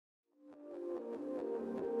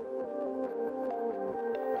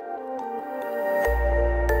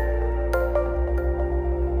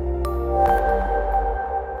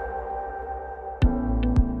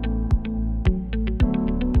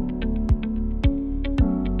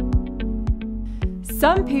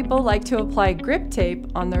Some people like to apply grip tape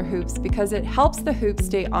on their hoops because it helps the hoop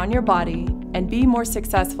stay on your body and be more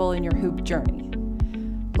successful in your hoop journey.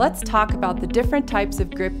 Let's talk about the different types of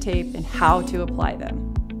grip tape and how to apply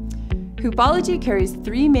them. Hoopology carries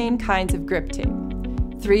three main kinds of grip tape: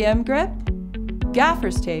 3M grip,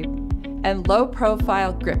 gaffer's tape, and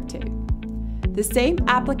low-profile grip tape. The same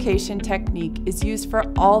application technique is used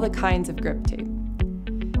for all the kinds of grip tape.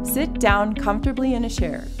 Sit down comfortably in a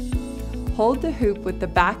chair. Hold the hoop with the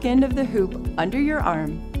back end of the hoop under your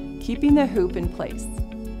arm, keeping the hoop in place.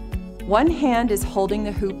 One hand is holding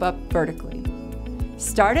the hoop up vertically.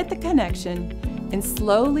 Start at the connection and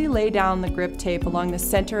slowly lay down the grip tape along the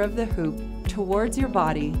center of the hoop towards your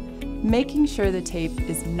body, making sure the tape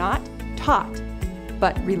is not taut,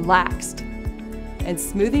 but relaxed, and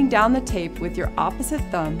smoothing down the tape with your opposite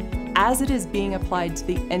thumb as it is being applied to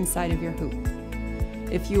the inside of your hoop.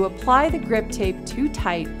 If you apply the grip tape too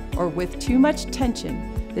tight or with too much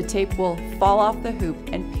tension, the tape will fall off the hoop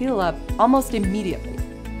and peel up almost immediately.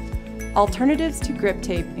 Alternatives to grip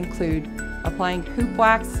tape include applying hoop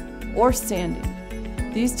wax or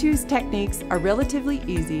sanding. These two techniques are relatively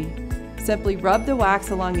easy. Simply rub the wax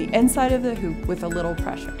along the inside of the hoop with a little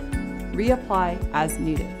pressure. Reapply as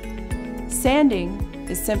needed. Sanding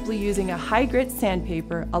is simply using a high-grit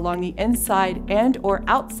sandpaper along the inside and/or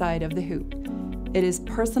outside of the hoop. It is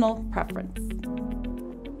personal preference.